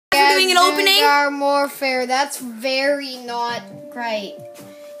doing an opening. Garden Warfare. That's very not great.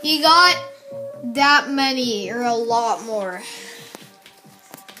 He got that many or a lot more.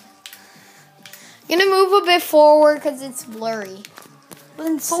 I'm gonna move a bit forward because it's blurry. Well,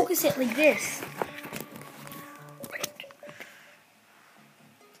 then focus it like this.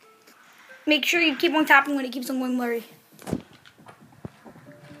 Make sure you keep on tapping when it keeps on going blurry.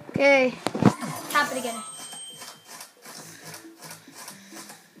 Okay. Tap it again.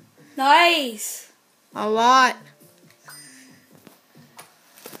 Nice. A lot.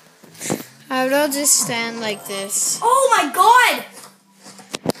 I will just stand like this. Oh my god!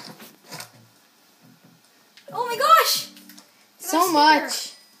 Oh my gosh! So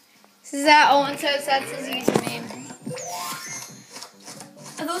much. This is that Owen H. That's his username.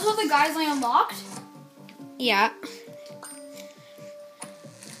 Are those all the guys I unlocked? Yeah.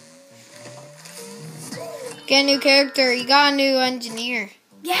 Get a new character. You got a new engineer.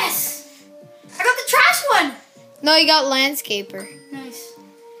 Yes! I got the trash one! No, you got landscaper. Nice.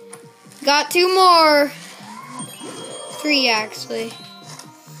 Got 2 more. 3 actually.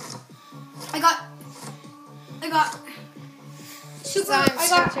 I got super. I'm I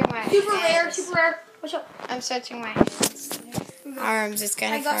got stretching my super rare. hands. Super rare. What's up? I'm stretching my hands. Arms, it's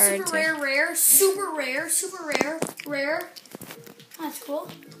kind I of got hard super rare, super rare, super rare, rare. That's cool.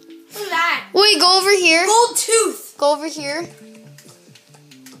 Look at that. Wait, go over here. Gold tooth. Go over here.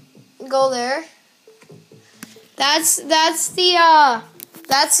 Go there. That's the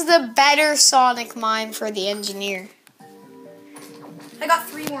better Sonic mine for the engineer. I got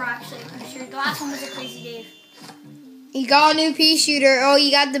 3 more actually. I'm sure the last one was a crazy Dave. You got a new pea shooter. Oh, you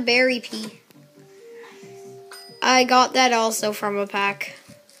got the berry pea. I got that also from a pack.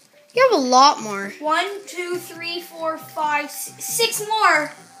 You have a lot more. 1, 2, 3, 4, 5, 6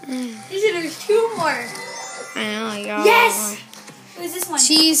 more. There's 2 more. I know, I got Yes! more. Who's this one?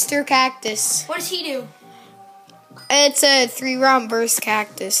 Cheester cactus. What does he do? It's a 3-round burst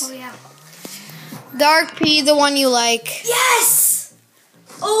cactus. Oh yeah. Dark pea, the one you like. Yes!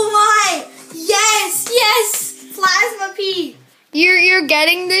 Oh my! Yes! Yes! Plasma pea. You're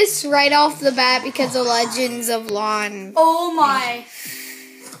getting this right off the bat because of Legends of Lawn. Oh my!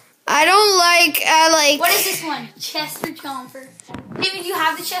 I like. What is this one? Chester Chomper. David, you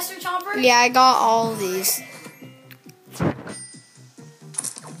have the Chester Chomper? Yeah, I got all of these.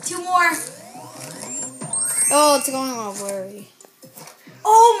 2 more. Oh, it's going all blurry.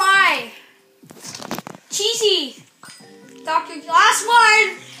 Oh my! Cheesy. Doctor, last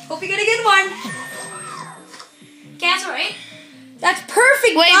one. Hope you get a good one. Cancel, right? That's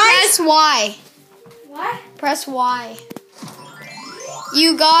perfect, Wait, guys. press Y. What? Press Y.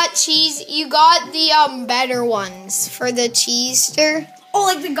 You got cheese. You got the better ones for the cheester. Oh,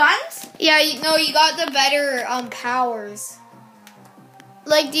 like the guns? Yeah, you got the better powers.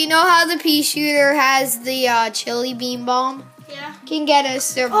 Like, do you know how the pea shooter has the chili bean bomb? Yeah. Can get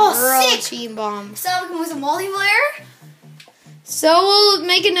us the sick. bean bomb. So we can with a multiplayer. So we'll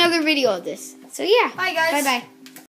make another video of this. So yeah. Bye guys. Bye bye.